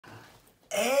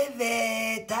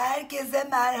Evet, herkese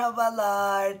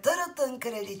merhabalar. Tarot'un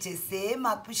kraliçesi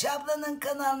Makbuş ablanın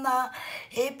kanalına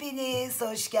hepiniz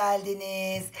hoş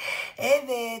geldiniz.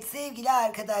 Evet sevgili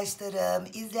arkadaşlarım,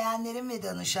 izleyenlerim ve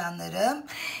danışanlarım,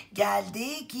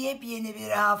 geldik yepyeni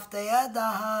bir haftaya,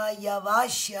 daha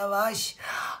yavaş yavaş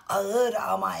ağır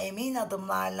ama emin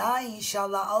adımlarla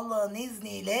inşallah Allah'ın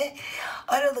izniyle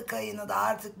Aralık ayını da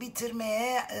artık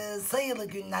bitirmeye sayılı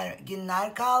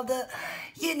günler kaldı.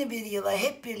 Yeni bir yıla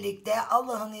hep birlikte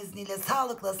Allah'ın izniyle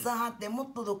sağlıkla, sıhhatle,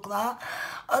 mutlulukla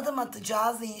adım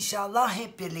atacağız inşallah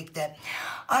hep birlikte.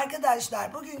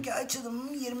 Arkadaşlar, bugünkü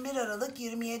açılımım 21 Aralık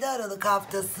 27 Aralık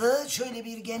haftası. Şöyle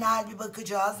bir genel bir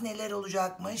bakacağız, neler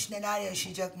olacakmış, neler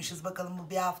yaşayacakmışız bakalım bu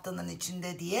bir haftanın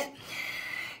içinde diye.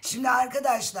 Şimdi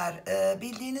arkadaşlar,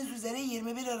 bildiğiniz üzere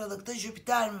 21 Aralık'ta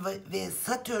Jüpiter ve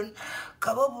Satürn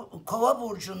Kova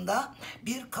burcunda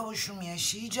bir kavuşum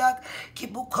yaşayacak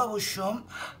ki bu kavuşum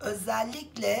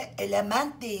özellikle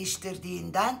element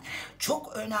değiştirdiğinden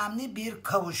çok önemli bir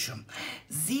kavuşum.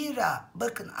 Zira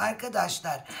bakın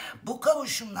arkadaşlar, bu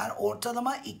kavuşumlar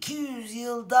ortalama 200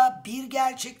 yılda bir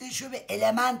gerçekleşiyor ve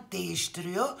element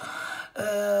değiştiriyor.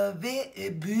 Ve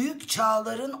büyük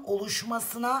çağların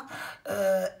oluşmasına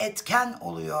etken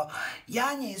oluyor.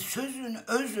 Yani sözün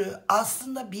özü,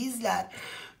 aslında bizler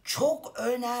çok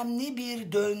önemli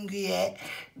bir döngüye,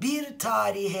 bir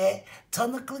tarihe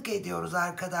tanıklık ediyoruz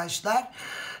arkadaşlar.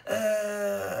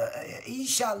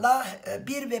 İnşallah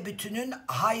bir ve bütünün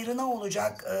hayrına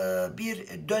olacak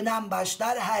bir dönem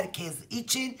başlar herkes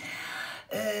için.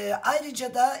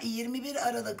 Ayrıca da 21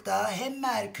 Aralık'ta hem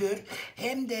Merkür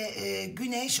hem de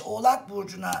Güneş Oğlak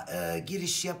Burcu'na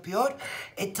giriş yapıyor.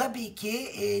 Tabii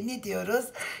ki ne diyoruz?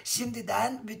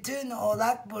 Şimdiden bütün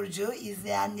Oğlak Burcu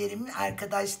izleyenlerimin,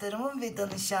 arkadaşlarımın ve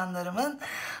danışanlarımın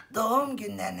doğum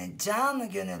günlerini canı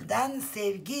gönülden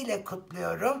sevgiyle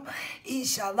kutluyorum.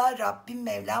 İnşallah Rabbim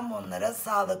Mevlam onlara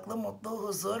sağlıklı, mutlu,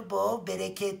 huzur, bol,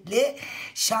 bereketli,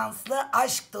 şanslı,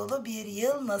 aşk dolu bir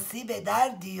yıl nasip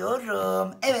eder diyorum.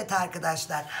 Evet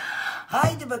arkadaşlar,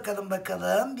 haydi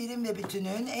bakalım birim ve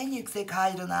bütünün en yüksek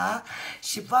hayrına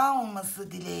şifa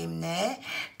olması dileğimle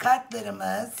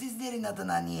kartlarımı sizlerin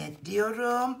adına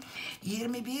niyetliyorum.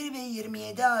 21 ve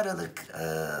 27 Aralık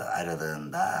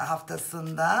aralığında,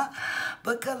 haftasında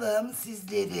bakalım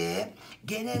sizleri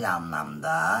genel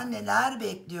anlamda neler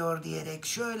bekliyor diyerek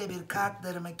şöyle bir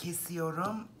kartlarımı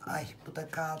kesiyorum. Ay, bu da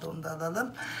kaldı, onu da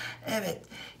alalım. Evet,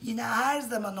 yine her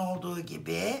zaman olduğu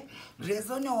gibi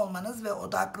rezone olmanız ve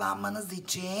odaklanmanız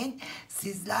için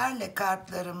sizlerle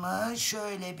kartlarımı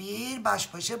şöyle bir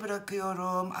baş başa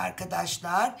bırakıyorum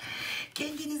arkadaşlar.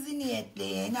 Kendinizi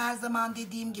niyetleyin. Her zaman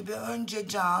dediğim gibi önce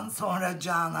can, sonra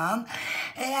canan.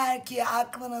 Eğer ki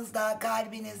aklınızda,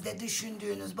 kalbinizde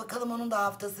düşündüğünüz, bakalım onun da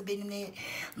haftası benimle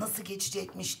nasıl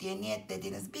geçecekmiş diye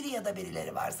niyetlediğiniz biri ya da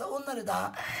birileri varsa onları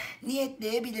da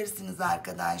niyetleyebilirsiniz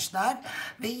arkadaşlar.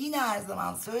 Ve yine her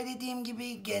zaman söylediğim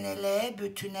gibi genele,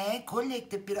 bütüne,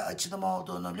 kolektif bir açılım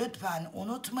olduğunu lütfen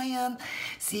unutmayın.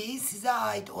 Size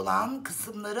ait olan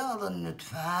kısımları alın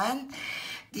lütfen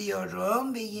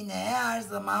diyorum. Ve yine her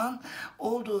zaman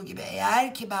olduğu gibi,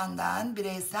 eğer ki benden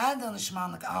bireysel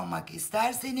danışmanlık almak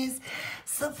isterseniz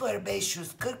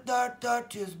 0544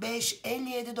 405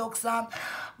 57 90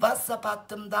 WhatsApp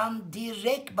hattımdan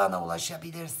direkt bana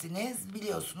ulaşabilirsiniz.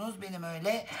 Biliyorsunuz benim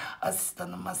öyle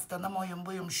asistanım, oyun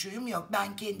buyum şuyum yok.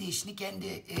 Ben kendi işini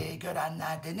kendi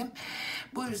görenlerdenim.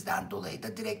 Bu yüzden dolayı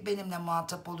da direkt benimle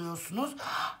muhatap oluyorsunuz.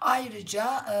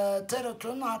 Ayrıca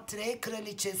Tarot'un Hatre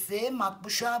Kraliçesi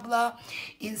Makbuş abla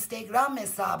Instagram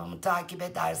hesabımı takip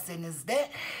ederseniz de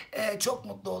çok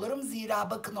mutlu olurum. Zira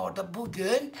bakın, orada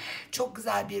bugün çok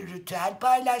güzel bir ritüel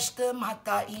paylaştım.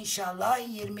 Hatta inşallah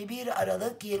 21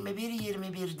 Aralık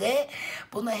 21.21'de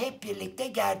bunu hep birlikte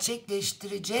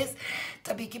gerçekleştireceğiz.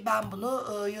 Tabii ki ben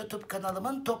bunu YouTube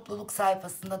kanalımın topluluk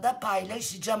sayfasında da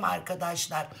paylaşacağım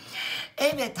arkadaşlar.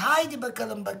 Evet, haydi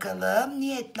bakalım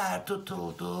niyetler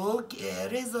tutuldu.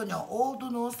 Rezone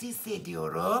oldunuz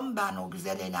hissediyorum. Ben o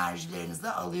güzel enerjilerinizi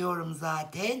alıyorum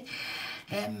zaten.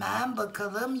 Hemen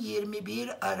bakalım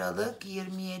 21 Aralık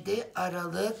 27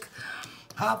 Aralık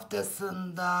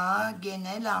haftasında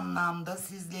genel anlamda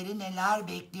sizleri neler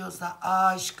bekliyorsa,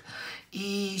 aşk,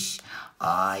 iş,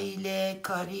 aile,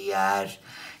 kariyer,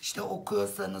 işte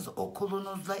okuyorsanız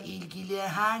okulunuzla ilgili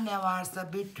her ne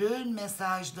varsa bütün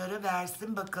mesajları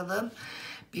versin bakalım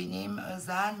benim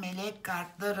özel melek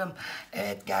kartlarım.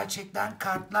 Evet, gerçekten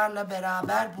kartlarla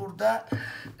beraber burada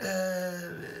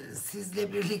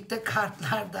sizle birlikte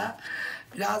kartlar da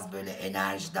Biraz böyle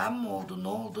enerjiden mi oldu, ne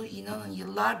oldu? İnanın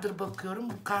yıllardır bakıyorum.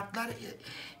 Bu kartlar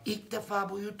ilk defa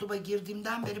bu YouTube'a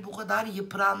girdiğimden beri bu kadar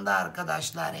yıprandı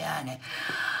arkadaşlar yani.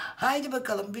 Haydi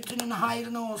bakalım, bütünün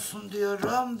hayrına olsun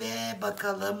diyorum ve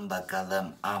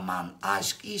bakalım aman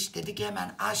aşk iş dedik,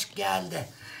 hemen aşk geldi.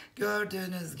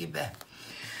 Gördüğünüz gibi.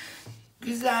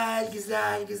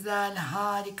 Güzel,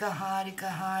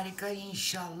 harika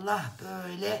inşallah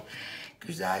böyle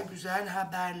güzel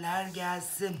haberler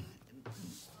gelsin.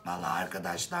 Vallahi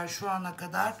arkadaşlar şu ana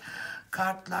kadar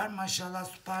kartlar maşallah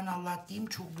subhanallah diyeyim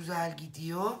çok güzel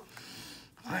gidiyor.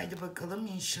 Haydi bakalım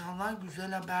inşallah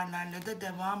güzel haberlerle de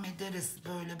devam ederiz.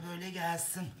 Böyle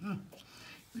gelsin.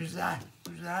 Güzel.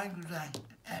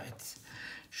 Evet.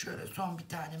 Şöyle son bir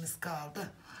tanemiz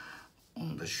kaldı.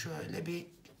 Onu da şöyle bir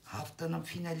haftanın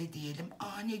finali diyelim.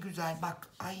 Ne güzel bak.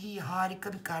 Ay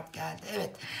harika bir kart geldi.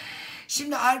 Evet.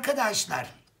 Şimdi arkadaşlar,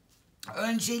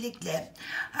 öncelikle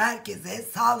herkese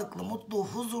sağlıklı, mutlu,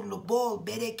 huzurlu, bol,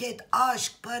 bereket,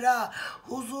 aşk, para,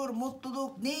 huzur,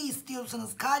 mutluluk, ne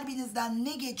istiyorsanız, kalbinizden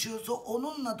ne geçiyorsa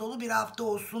onunla dolu bir hafta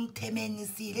olsun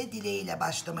temennisiyle, dileğiyle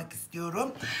başlamak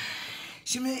istiyorum.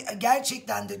 Şimdi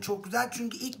gerçekten de çok güzel,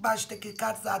 çünkü ilk baştaki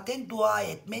kart zaten dua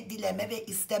etme, dileme ve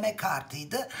isteme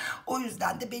kartıydı. O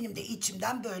yüzden de benim de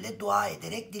içimden böyle dua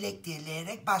ederek, dilek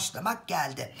dileyerek başlamak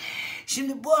geldi.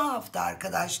 Şimdi bu hafta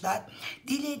arkadaşlar,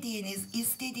 dilediğiniz,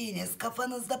 istediğiniz,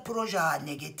 kafanızda proje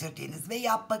haline getirdiğiniz ve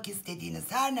yapmak istediğiniz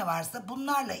her ne varsa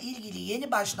bunlarla ilgili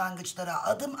yeni başlangıçlara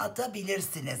adım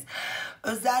atabilirsiniz.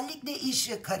 Özellikle iş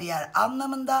ve kariyer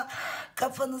anlamında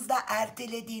kafanızda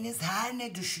ertelediğiniz her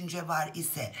ne düşünce var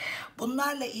ise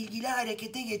bunlarla ilgili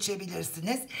harekete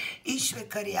geçebilirsiniz. İş ve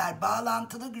kariyer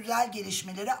bağlantılı güzel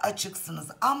gelişmelere açıksınız.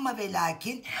 Ama ve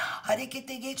lakin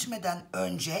harekete geçmeden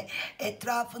önce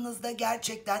etrafınızda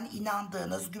gerçekten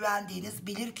inandığınız, güvendiğiniz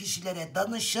bilir kişilere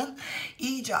danışın.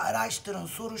 İyice araştırın,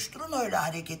 soruşturun, öyle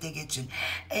harekete geçin.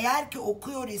 Eğer ki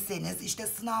okuyor iseniz, işte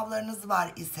sınavlarınız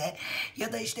var ise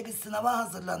ya da işte bir sınava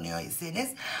hazırlanıyor iseniz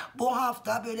bu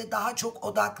hafta böyle daha çok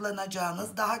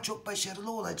odaklanacağınız, daha çok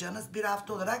başarılı olacağınız bir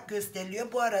hafta olarak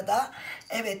gösteriliyor. Bu arada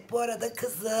evet, bu arada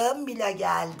kızım Mila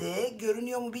geldi.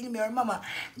 Görünüyor mu bilmiyorum ama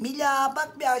Mila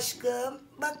bak bir aşkım.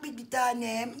 Bak bir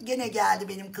tanem. Gene geldi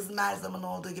benim kızım her zaman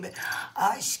olduğu gibi.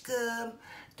 Aşkım.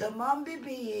 Tamam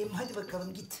bebeğim. Hadi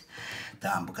bakalım git.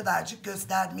 Tamam, bu kadarcık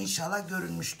gösterdim, inşallah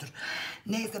görünmüştür.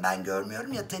 Neyse, ben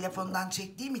görmüyorum ya telefondan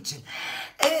çektiğim için.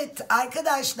 Evet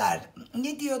arkadaşlar,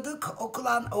 ne diyorduk?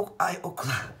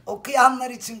 Okuyanlar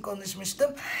için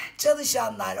konuşmuştum.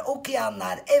 Çalışanlar,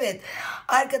 okuyanlar. Evet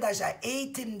arkadaşlar,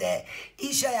 eğitimde,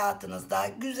 iş hayatınızda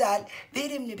güzel,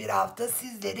 verimli bir hafta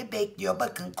sizleri bekliyor.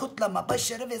 Bakın, kutlama,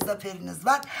 başarı ve zaferiniz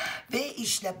var. Ve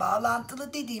işle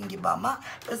bağlantılı dediğim gibi, ama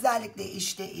özellikle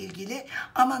işle ilgili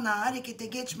aman ha, harekete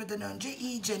geçmeden önce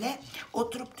iyicene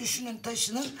oturup düşünün,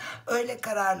 taşının, öyle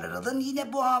kararlar alın.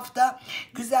 Yine bu hafta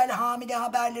güzel hamile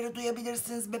haberleri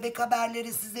duyabilirsiniz. Bebek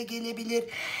haberleri size gelebilir.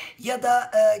 Ya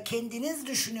da kendiniz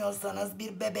düşünüyorsanız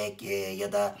bir bebek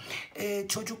ya da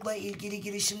çocukla ilgili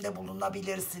girişimde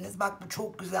bulunabilirsiniz. Bak, bu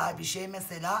çok güzel bir şey.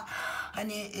 Mesela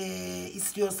hani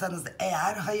istiyorsanız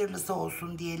eğer, hayırlısı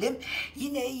olsun diyelim.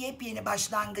 Yine yepyeni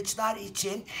başlangıçlar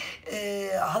için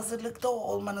hazırlıkta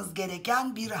olmanız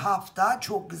gereken bir hafta.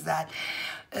 Çok güzel.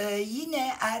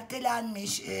 Yine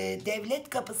ertelenmiş, devlet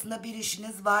kapısında bir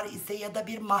işiniz var ise ya da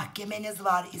bir mahkemeniz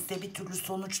var ise, bir türlü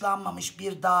sonuçlanmamış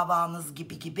bir davanız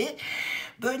gibi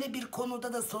böyle bir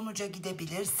konuda da sonuca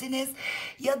gidebilirsiniz.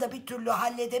 Ya da bir türlü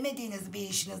halledemediğiniz bir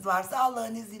işiniz varsa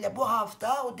Allah'ın izniyle bu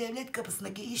hafta o devlet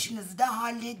kapısındaki işinizi de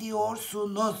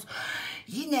hallediyorsunuz.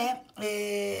 Yine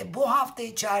bu hafta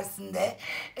içerisinde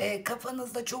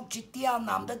kafanızda çok ciddi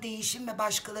anlamda değişim ve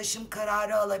başkalaşım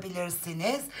kararı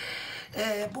alabilirsiniz.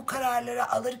 Bu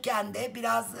kararları alırken de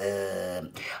biraz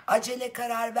acele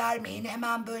karar vermeyin.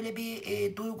 Hemen böyle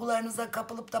bir duygularınıza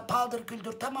kapılıp da paldır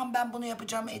küldür tamam ben bunu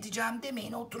yapacağım edeceğim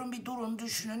demeyin. Oturun, bir durun,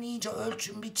 düşünün, iyice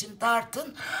ölçün, biçin,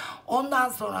 tartın. Ondan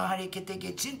sonra harekete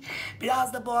geçin.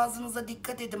 Biraz da boğazınıza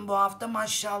dikkat edin bu hafta,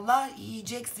 maşallah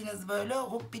yiyeceksiniz böyle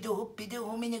huppidi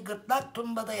humini gırtlak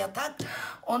tumbada yatak.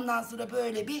 Ondan sonra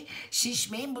böyle bir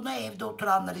şişmeyin. Bunu evde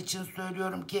oturanlar için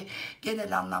söylüyorum ki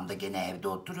genel anlamda gene evde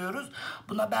oturuyoruz.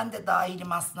 Buna ben de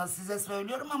dahilim aslında, size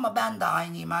söylüyorum ama ben de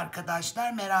aynıyım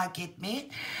arkadaşlar, merak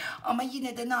etmeyin. Ama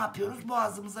yine de ne yapıyoruz?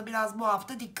 Boğazımıza biraz bu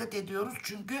hafta dikkat ediyoruz.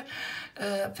 Çünkü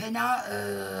fena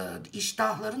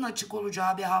iştahların açık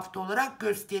olacağı bir hafta olarak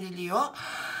gösteriliyor.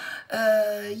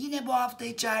 Yine bu hafta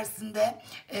içerisinde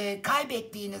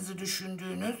kaybettiğinizi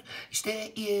düşündüğünüz,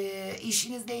 işte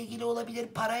işinizle ilgili olabilir,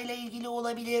 parayla ilgili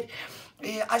olabilir.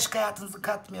 Aşk hayatınızı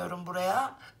katmıyorum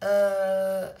buraya.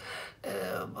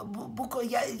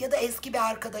 Ya da eski bir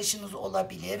arkadaşınız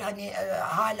olabilir. Hani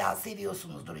hala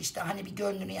seviyorsunuzdur, işte hani bir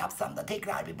gönlünü yapsam da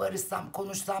tekrar bir barışsam,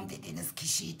 konuşsam dediğiniz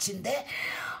kişi için de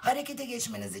harekete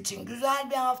geçmeniz için güzel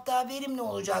bir hafta, verimli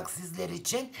olacak sizler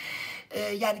için.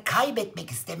 Yani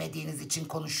kaybetmek istemediğiniz için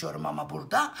konuşuyorum ama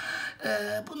burada.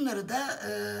 Bunları da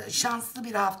şanslı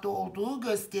bir hafta olduğu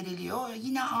gösteriliyor.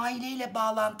 Yine aileyle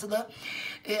bağlantılı,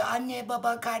 anne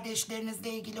baba kardeşlerinizle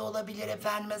ilgili olabilir,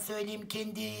 efendime söyleyeyim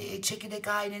kendi çekirdek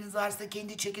aileniz varsa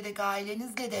kendi çekirdek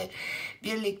ailenizle de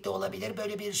birlikte olabilir.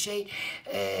 Böyle bir şey,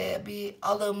 bir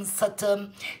alım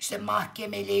satım, işte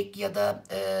mahkemelik ya da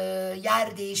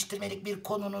yer değiştirmelik bir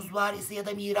konunuz var ise ya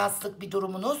da miraslık bir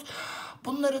durumunuz.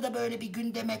 Bunları da böyle bir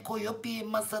gündeme koyup bir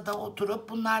masada oturup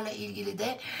bunlarla ilgili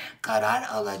de karar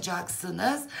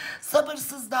alacaksınız.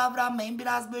 Sabırsız davranmayın.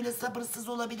 Biraz böyle sabırsız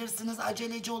olabilirsiniz,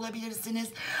 aceleci olabilirsiniz.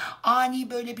 Ani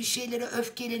böyle bir şeylere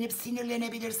öfkelenip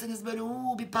sinirlenebilirsiniz. Böyle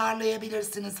bir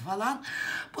parlayabilirsiniz falan.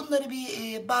 Bunları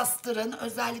bir bastırın.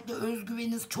 Özellikle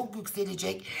özgüveniniz çok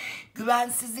yükselecek.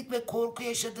 Güvensizlik ve korku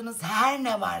yaşadığınız her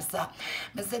ne varsa,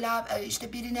 mesela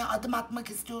işte birine adım atmak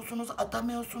istiyorsunuz,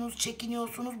 atamıyorsunuz,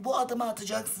 çekiniyorsunuz. Bu adımı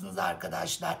atacaksınız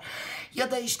arkadaşlar.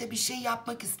 Ya da işte bir şey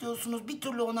yapmak istiyorsunuz, bir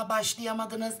türlü ona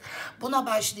başlayamadınız. Buna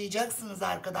başlayacaksınız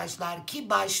arkadaşlar ki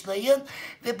başlayın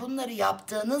ve bunları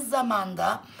yaptığınız zaman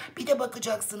da bir de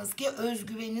bakacaksınız ki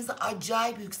özgüveniniz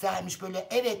acayip yükselmiş. Böyle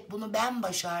evet bunu ben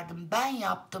başardım, ben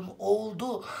yaptım,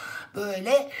 oldu.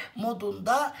 Böyle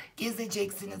modunda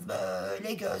gezeceksiniz,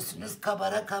 böyle göğsünüz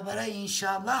kabara kabara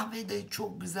inşallah ve de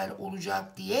çok güzel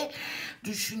olacak diye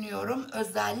düşünüyorum.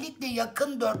 Özellikle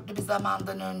yakın dörtlü bir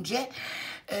zamandan önce,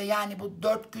 yani bu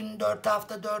 4 gün, 4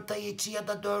 hafta, 4 ay içi ya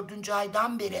da 4.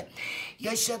 aydan beri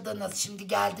yaşadığınız, şimdi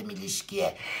geldim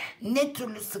ilişkiye, ne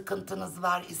türlü sıkıntınız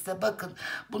var ise bakın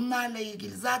bunlarla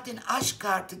ilgili zaten aşk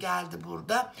kartı geldi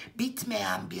burada.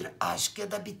 Bitmeyen bir aşk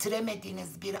ya da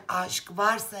bitiremediğiniz bir aşk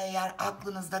varsa eğer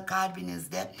aklınızda,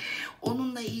 kalbinizde,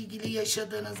 onunla ilgili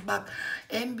yaşadığınız, bak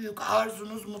en büyük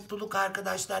arzunuz mutluluk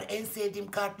arkadaşlar. En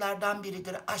sevdiğim kartlardan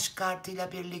biridir aşk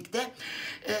kartıyla birlikte.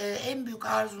 En büyük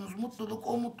arzunuz mutluluk.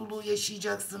 O mutluluğu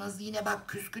yaşayacaksınız. Yine bak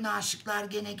küskün aşıklar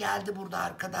gene geldi burada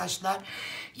arkadaşlar.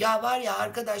 Ya var ya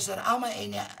arkadaşlar,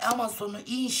 ama sonu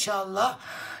inşallah,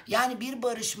 yani bir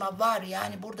barışma var.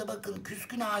 Yani burada bakın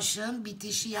küskün aşığın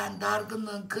bitişi, yani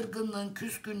dargınlığın, kırgınlığın,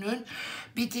 küskünlüğün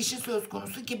bitişi söz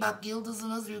konusu ki bak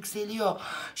yıldızınız yükseliyor.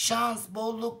 Şans,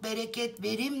 bolluk, bereket,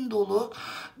 verim dolu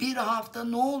bir hafta.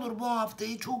 Ne olur bu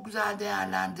haftayı çok güzel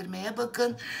değerlendirmeye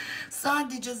bakın.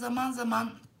 Sadece zaman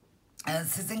zaman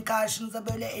sizin karşınıza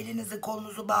böyle elinizi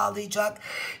kolunuzu bağlayacak,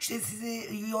 işte sizi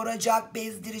yoracak,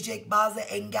 bezdirecek bazı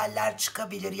engeller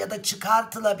çıkabilir ya da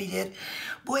çıkartılabilir.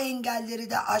 Bu engelleri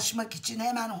de aşmak için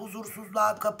hemen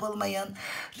huzursuzluğa kapılmayın.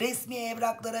 Resmi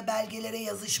evraklara, belgelere,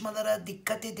 yazışmalara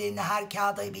dikkat edin. Her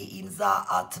kağıda bir imza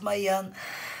atmayın.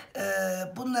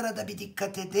 Bunlara da bir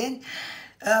dikkat edin.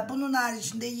 Bunun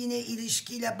haricinde yine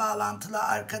ilişkiyle bağlantılı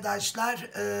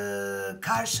arkadaşlar,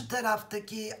 karşı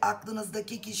taraftaki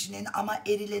aklınızdaki kişinin ama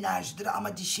eril enerjidir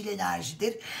ama dişil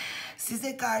enerjidir.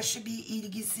 Size karşı bir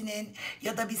ilgisinin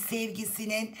ya da bir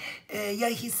sevgisinin ya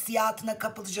hissiyatına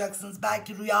kapılacaksınız.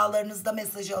 Belki rüyalarınızda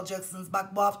mesaj alacaksınız.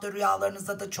 Bak bu hafta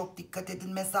rüyalarınıza da çok dikkat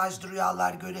edin. Mesajlı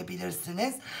rüyalar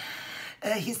görebilirsiniz.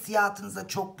 Hissiyatınıza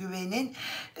çok güvenin.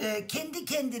 Kendi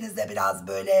kendinize biraz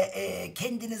böyle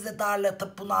kendinizi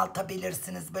darlatıp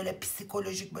bunaltabilirsiniz. Böyle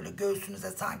psikolojik, böyle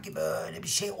göğsünüze sanki böyle bir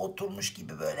şey oturmuş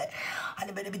gibi, böyle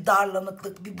hani böyle bir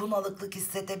darlanıklık, bir bunalıklık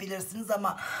hissedebilirsiniz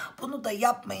ama bunu da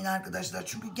yapmayın arkadaşlar.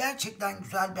 Çünkü gerçekten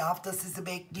güzel bir hafta sizi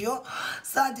bekliyor.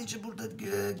 Sadece burada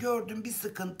gördüğüm bir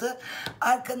sıkıntı,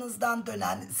 arkanızdan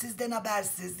dönen, sizden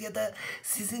habersiz ya da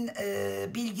sizin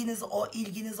bilginiz, o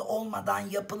ilginiz olmadan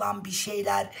yapılan bir şeyler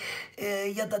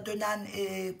ya da dönen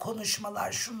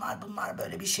konuşmalar, şunlar bunlar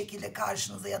böyle bir şekilde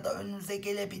karşınıza ya da önünüze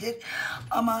gelebilir.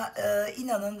 Ama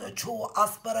inanın çoğu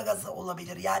asparagas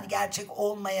olabilir. Yani gerçek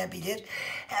olmayabilir.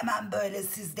 Hemen böyle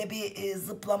siz de bir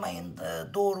zıplamayın,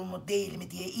 doğru mu değil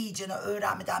mi diye iyicene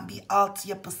öğrenmeden bir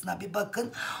altyapısına bir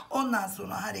bakın. Ondan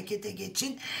sonra harekete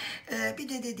geçin. Bir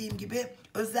de dediğim gibi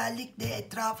özellikle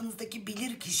etrafınızdaki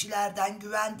bilir kişilerden,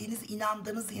 güvendiğiniz,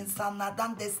 inandığınız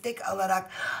insanlardan destek alarak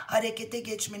harekete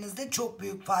geçmenizde çok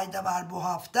büyük fayda var bu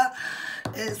hafta.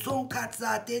 Son kart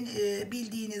zaten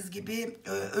bildiğiniz gibi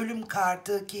ölüm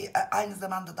kartı, ki aynı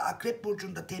zamanda da Akrep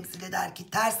Burcu'nda temsil eder ki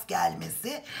ters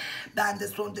gelmesi. Ben de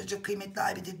son derece kıymetli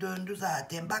abide döndü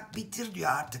zaten. Bak bitir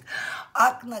diyor artık.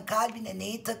 Aklına, kalbine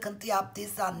neyi takıntı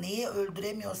yaptıysan, neyi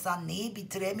öldüremiyorsan, neyi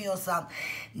bitiremiyorsan,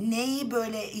 neyi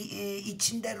böyle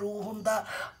içinde, ruhunda,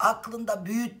 aklında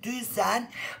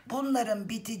büyüttüysen bunların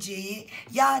biteceği,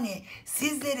 yani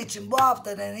sizler için bu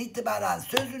haftadan itibaren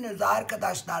sözünüzü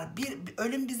arkadaşlar,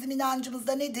 ölüm bizim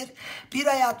inancımızda nedir? Bir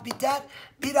hayat biter,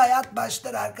 bir hayat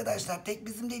başlar arkadaşlar. Tek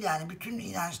bizim değil yani, bütün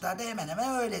inançlarda hemen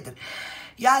hemen öyledir.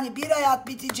 Yani bir hayat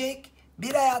bitecek,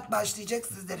 bir hayat başlayacak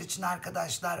sizler için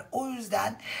arkadaşlar. O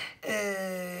yüzden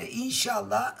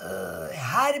inşallah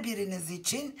her biriniz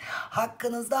için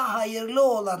hakkınızda hayırlı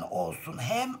olan olsun.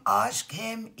 Hem aşk,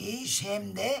 hem iş,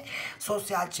 hem de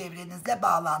sosyal çevrenizle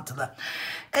bağlantılı.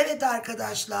 Evet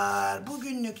arkadaşlar,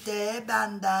 bugünlük de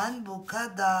benden bu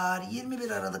kadar.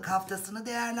 21 Aralık haftasını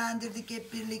değerlendirdik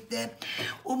hep birlikte.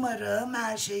 Umarım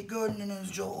her şey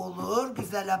gönlünüzce olur.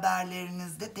 Güzel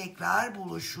haberlerinizde tekrar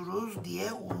buluşuruz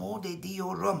diye umut ediyorum.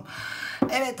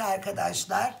 Evet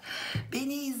arkadaşlar,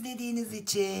 beni izlediğiniz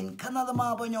için,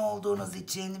 kanalıma abone olduğunuz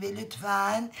için ve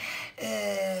lütfen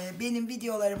benim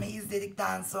videolarımı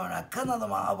izledikten sonra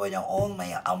kanalıma abone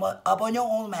olmayı, ama abone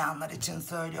olmayanlar için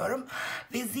söylüyorum,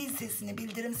 ve zil sesini,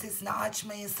 bildirim sesini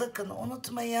açmayı sakın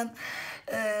unutmayın.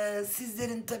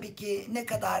 Sizlerin tabii ki ne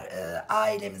kadar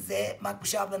ailemize,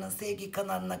 Makbuş ablanın sevgi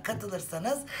kanalına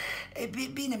katılırsanız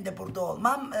benim de burada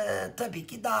olmam tabii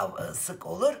ki daha sık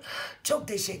olur. Çok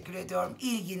teşekkür ediyorum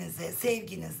ilginize,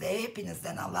 sevginize.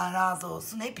 Hepinizden Allah razı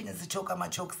olsun. Hepinizi çok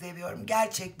ama çok seviyorum.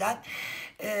 Gerçekten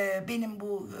benim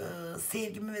bu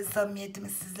sevgimi ve samimiyetimi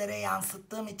sizlere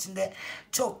yansıttığım için de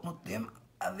çok mutluyum.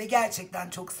 Ve gerçekten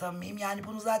çok samimiyim. Yani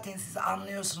bunu zaten siz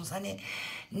anlıyorsunuz. Hani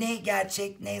ne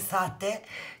gerçek, ne sahte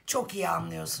çok iyi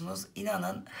anlıyorsunuz.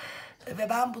 İnanın. Ve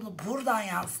ben bunu buradan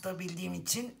yansıtabildiğim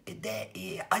için de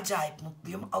acayip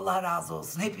mutluyum. Allah razı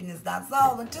olsun hepinizden.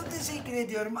 Sağ olun. Çok teşekkür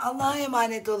ediyorum. Allah'a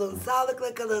emanet olun.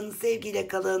 Sağlıkla kalın, sevgiyle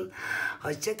kalın.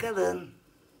 Hoşça kalın.